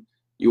question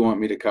you want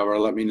me to cover,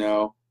 let me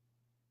know.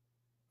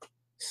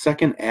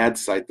 Second ad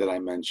site that I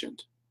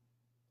mentioned.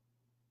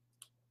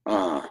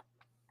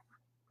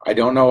 I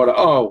don't know what.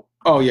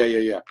 Oh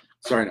yeah.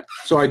 Sorry. No.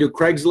 So I do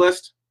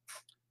Craigslist,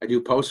 I do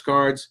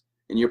postcards,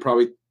 and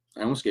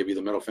I almost gave you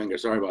the middle finger.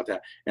 Sorry about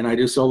that. And I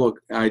do solo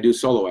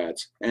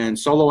ads. And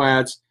solo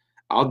ads,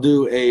 I'll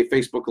do a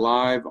Facebook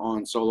Live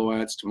on solo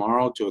ads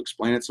tomorrow to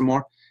explain it some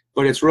more.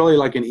 But it's really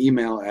like an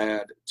email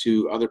ad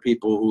to other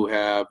people who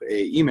have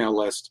a email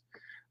list,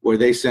 where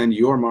they send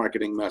your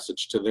marketing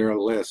message to their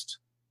list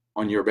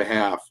on your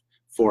behalf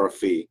for a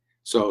fee.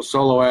 So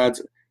solo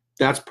ads,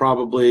 I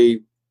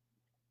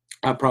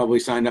probably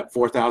signed up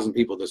 4,000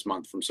 people this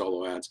month from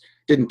solo ads.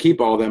 Didn't keep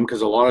all of them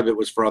because a lot of it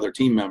was for other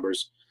team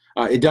members.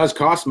 It does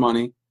cost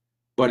money,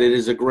 but it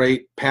is a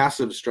great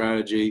passive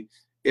strategy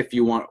if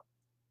you want.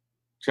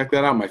 Check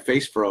that out. My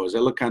face froze.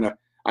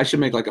 I should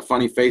make like a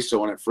funny face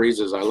so when it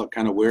freezes, I look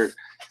kind of weird.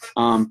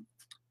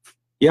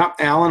 Yeah,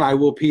 Alan, I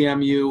will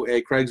PM you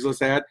a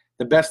Craigslist ad.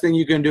 The best thing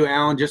you can do,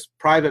 Alan, just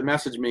private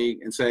message me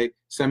and say,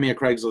 send me a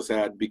Craigslist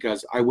ad,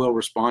 because I will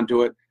respond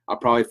to it. I'll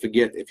probably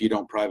forget if you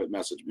don't private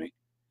message me.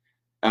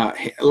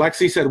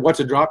 Lexi said, what's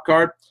a drop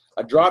card?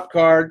 A drop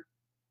card,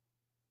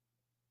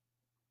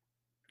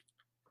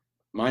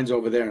 mine's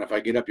over there, and if I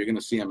get up, you're going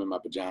to see them in my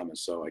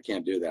pajamas, so I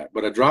can't do that.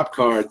 But a drop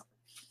card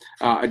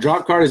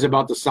is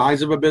about the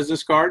size of a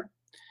business card,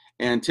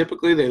 and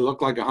typically they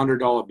look like a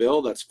 $100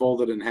 bill that's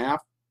folded in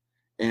half.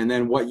 And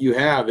then what you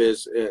have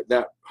is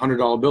that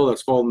 $100 bill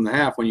that's folded in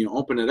half. When you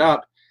open it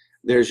up,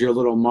 there's your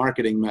little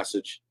marketing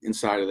message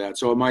inside of that.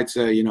 So it might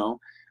say,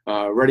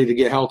 ready to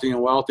get healthy and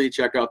wealthy,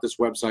 check out this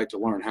website to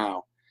learn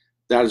how.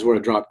 That is what a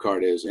drop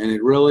card is. And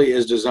it really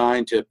is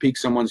designed to pique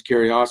someone's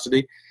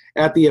curiosity.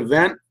 At the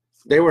event,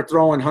 they were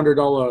throwing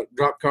 $100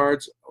 drop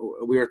cards.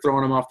 We were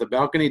throwing them off the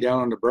balcony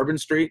down on Bourbon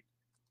Street.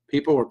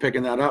 People were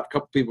picking that up. A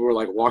couple people were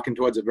like walking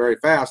towards it very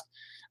fast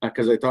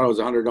because they thought it was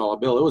a $100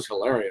 bill. It was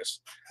hilarious.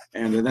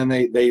 And then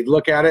they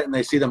look at it and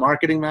they see the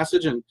marketing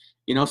message, and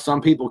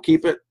some people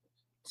keep it,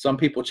 some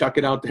people chuck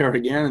it out there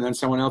again, and then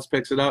someone else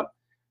picks it up.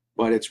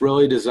 But it's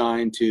really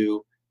designed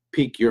to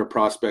pique your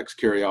prospect's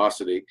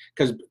curiosity,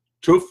 because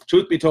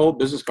truth be told,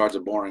 business cards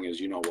are boring as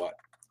you know what.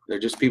 They're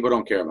just, people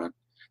don't care, man.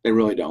 They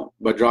really don't.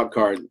 But drop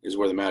card is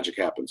where the magic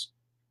happens.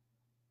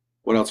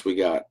 What else we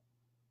got?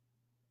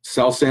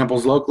 Sell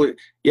samples locally.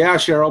 Yeah,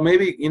 Cheryl,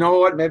 maybe, you know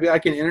what? Maybe I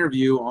can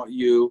interview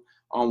you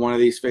on one of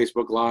these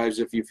Facebook Lives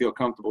if you feel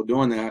comfortable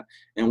doing that,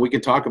 and we can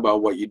talk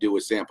about what you do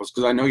with samples,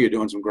 because I know you're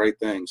doing some great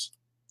things.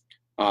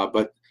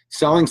 But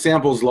selling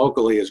samples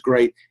locally is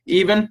great.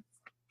 Even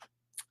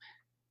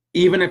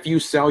even if you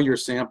sell your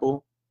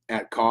sample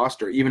at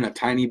cost or even a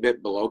tiny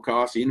bit below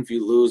cost, even if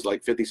you lose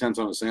like 50 cents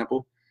on a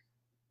sample,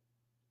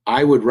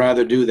 I would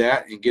rather do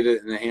that and get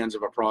it in the hands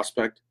of a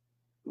prospect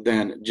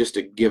than just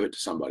to give it to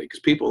somebody. Because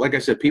people, like I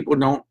said, people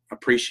don't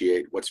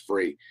appreciate what's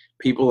free.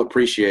 People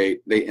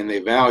appreciate and they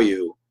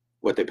value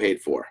what they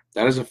paid for.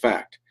 That is a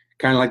fact.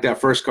 Kind of like that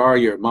first car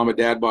your mom and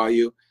dad bought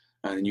you,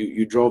 and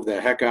you drove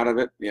the heck out of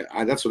it. Yeah,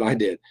 that's what I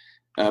did.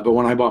 But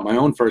when I bought my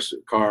own first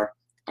car,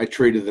 I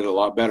treated it a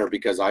lot better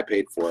because I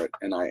paid for it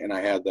and I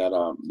had that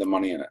the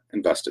money in it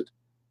invested.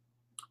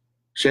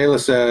 Shayla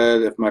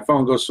said, if my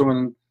phone goes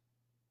swimming,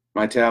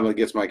 my tablet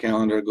gets my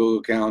calendar,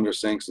 Google Calendar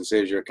syncs and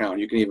saves your account.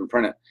 You can even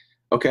print it.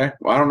 Okay,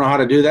 well, I don't know how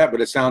to do that,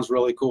 but it sounds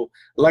really cool.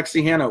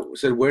 Lexi Hanna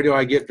said, where do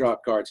I get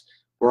drop cards?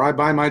 Where I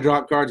buy my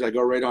drop cards, I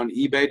go right on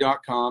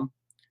ebay.com.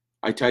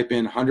 I type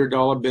in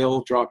 $100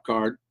 bill drop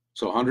card,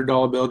 so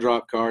 $100 bill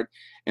drop card,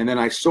 and then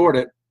I sort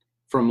it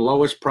from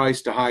lowest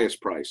price to highest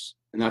price,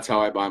 and that's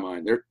how I buy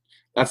mine.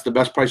 That's the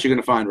best price you're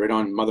going to find right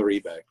on Mother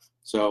eBay.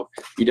 So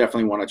you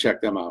definitely want to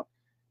check them out.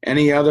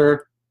 Any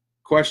other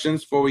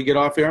questions before we get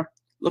off here?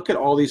 Look at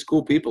all these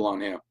cool people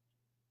on here.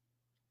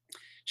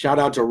 Shout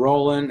out to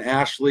Roland,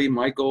 Ashley,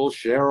 Michael,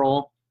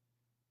 Cheryl,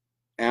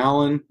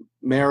 Alan,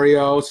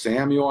 Mario,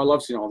 Samuel. I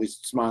love seeing all these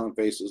smiling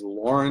faces.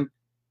 Lauren,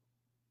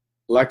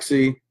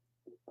 Lexi,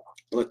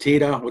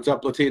 Latita. What's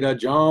up, Latita?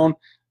 Joan.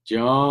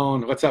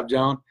 What's up,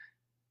 Joan?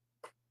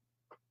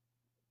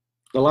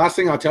 The last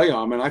thing I'll tell you,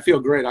 I feel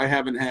great. I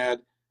haven't had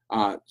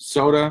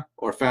soda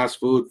or fast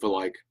food for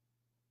like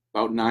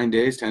about 9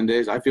 days, 10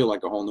 days. I feel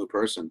like a whole new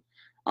person.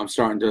 I'm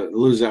starting to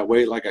lose that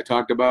weight like I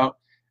talked about.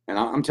 And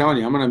I'm telling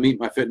you, I'm going to meet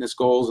my fitness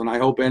goals. And I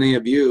hope any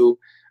of you,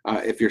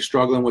 if you're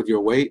struggling with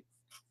your weight,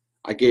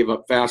 I gave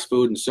up fast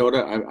food and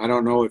soda. I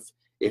don't know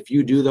if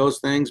you do those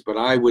things, but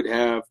I would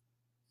have,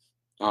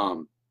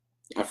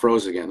 I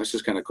froze again. This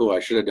is kind of cool. I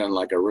should have done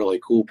like a really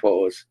cool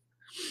pose.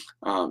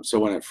 So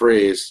when it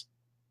frees,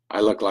 I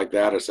look like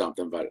that or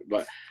something.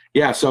 But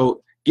yeah,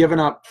 so giving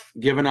up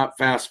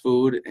fast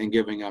food and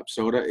giving up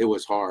soda, it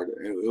was hard.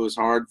 It was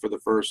hard for the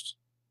first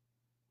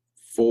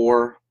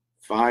 4-5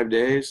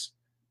 days.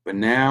 But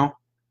now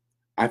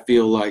I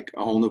feel like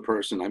a whole new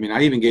person.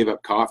 I even gave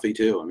up coffee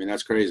too.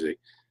 That's crazy.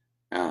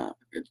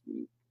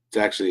 It's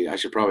actually, I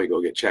should probably go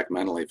get checked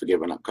mentally for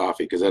giving up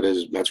coffee because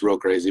that's real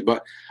crazy.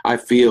 But I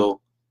feel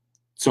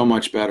so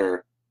much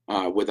better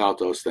without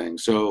those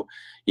things. So,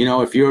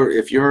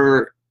 if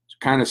you're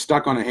kind of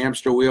stuck on a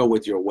hamster wheel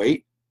with your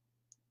weight,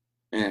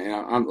 and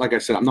I'm, like I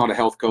said, I'm not a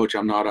health coach.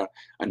 I'm not a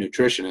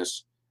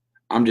nutritionist.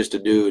 I'm just a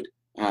dude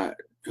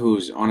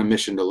who's on a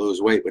mission to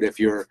lose weight. But if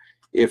you're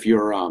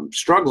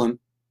struggling,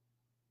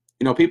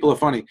 people are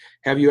funny.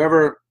 Have you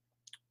ever,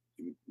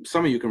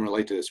 some of you can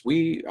relate to this.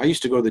 I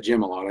used to go to the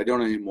gym a lot. I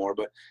don't anymore,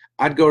 but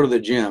I'd go to the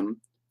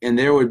gym and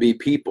there would be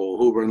people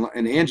who were,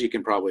 and Angie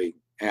can probably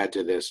add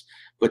to this,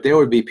 but there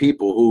would be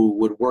people who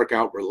would work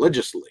out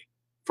religiously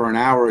for an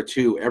hour or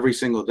two every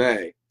single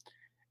day.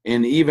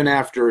 And even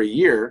after a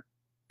year,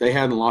 they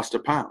hadn't lost a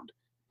pound.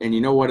 And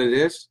you know what it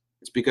is?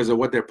 It's because of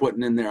what they're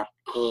putting in there.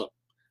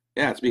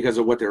 Yeah, it's because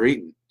of what they're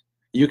eating.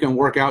 You can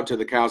work out till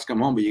the cows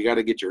come home, but you got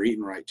to get your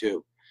eating right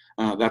too.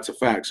 That's a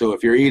fact. So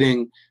if you're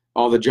eating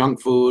all the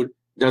junk food,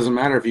 doesn't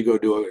matter if you go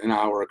do an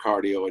hour of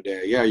cardio a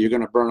day. Yeah, you're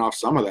going to burn off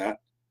some of that,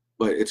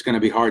 but it's going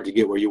to be hard to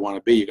get where you want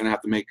to be. You're going to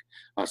have to make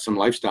some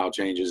lifestyle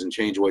changes and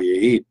change what you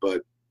eat.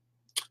 But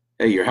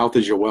hey, your health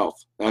is your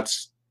wealth.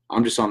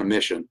 I'm just on a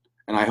mission,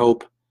 and I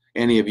hope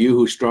any of you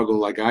who struggle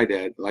like I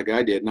did,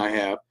 and I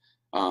have,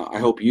 I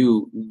hope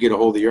you get a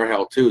hold of your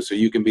health too, so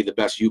you can be the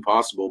best you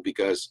possible,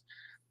 because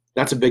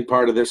that's a big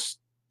part of this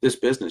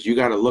business. You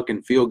got to look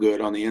and feel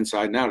good on the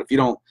inside and out. If you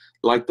don't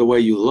like the way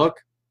you look,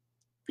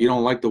 if you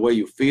don't like the way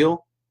you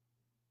feel,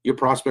 your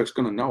prospect's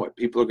going to know it.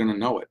 People are going to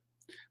know it.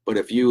 But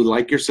if you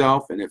like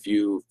yourself and if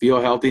you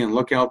feel healthy and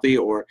look healthy,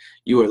 or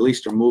you at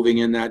least are moving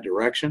in that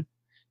direction,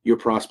 your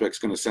prospect's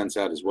going to sense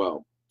that as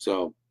well.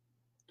 So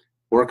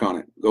work on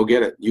it. Go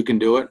get it. You can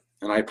do it.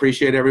 And I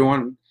appreciate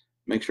everyone.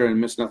 Make sure I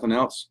miss nothing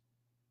else.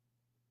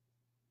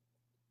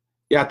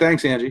 Yeah,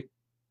 thanks, Angie.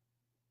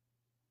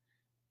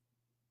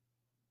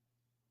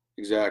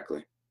 Exactly.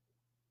 You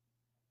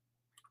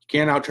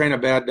can't out-train a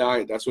bad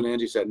diet. That's what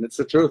Angie said, and it's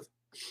the truth.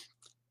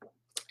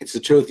 It's the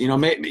truth.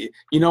 Maybe,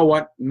 you know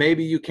what?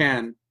 Maybe you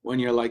can when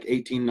you're like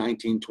 18,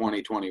 19,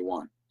 20,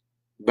 21.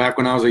 Back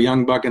when I was a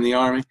young buck in the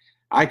Army,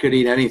 I could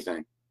eat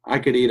anything. I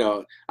could eat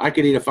a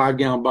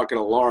 5-gallon bucket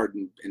of lard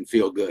and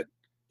feel good.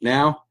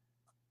 Now,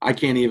 I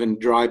can't even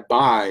drive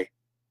by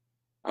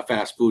a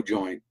fast food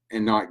joint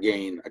and not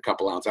gain a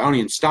couple ounces. I don't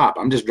even stop.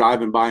 I'm just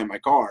driving by in my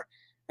car,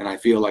 and I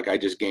feel like I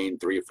just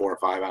gained 3 or 4 or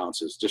 5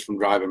 ounces just from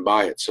driving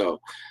by it. So,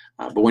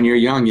 but when you're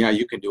young, yeah,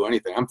 you can do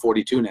anything. I'm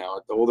 42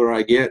 now. The older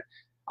I get,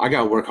 I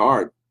got to work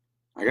hard.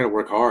 I got to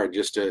work hard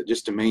just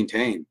to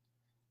maintain.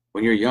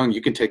 When you're young,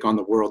 you can take on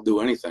the world,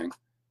 do anything,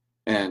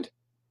 and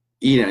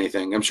eat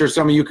anything. I'm sure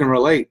some of you can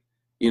relate,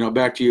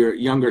 back to your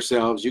younger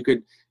selves. You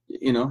could,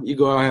 you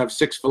go out and have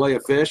 6 fillet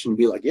of fish and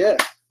be like, yeah,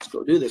 let's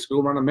go do this.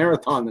 Go run a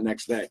marathon the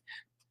next day.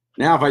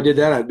 Now, if I did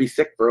that, I'd be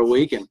sick for a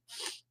week, and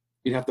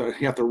you have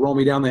to roll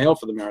me down the hill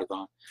for the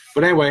marathon.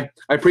 But anyway,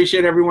 I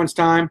appreciate everyone's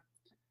time.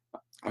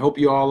 I hope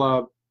you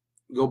all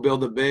go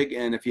build it big.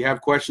 And if you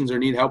have questions or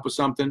need help with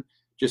something,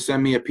 just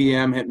send me a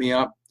PM, hit me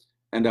up,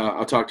 and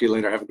I'll talk to you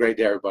later. Have a great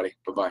day, everybody.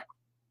 Bye-bye.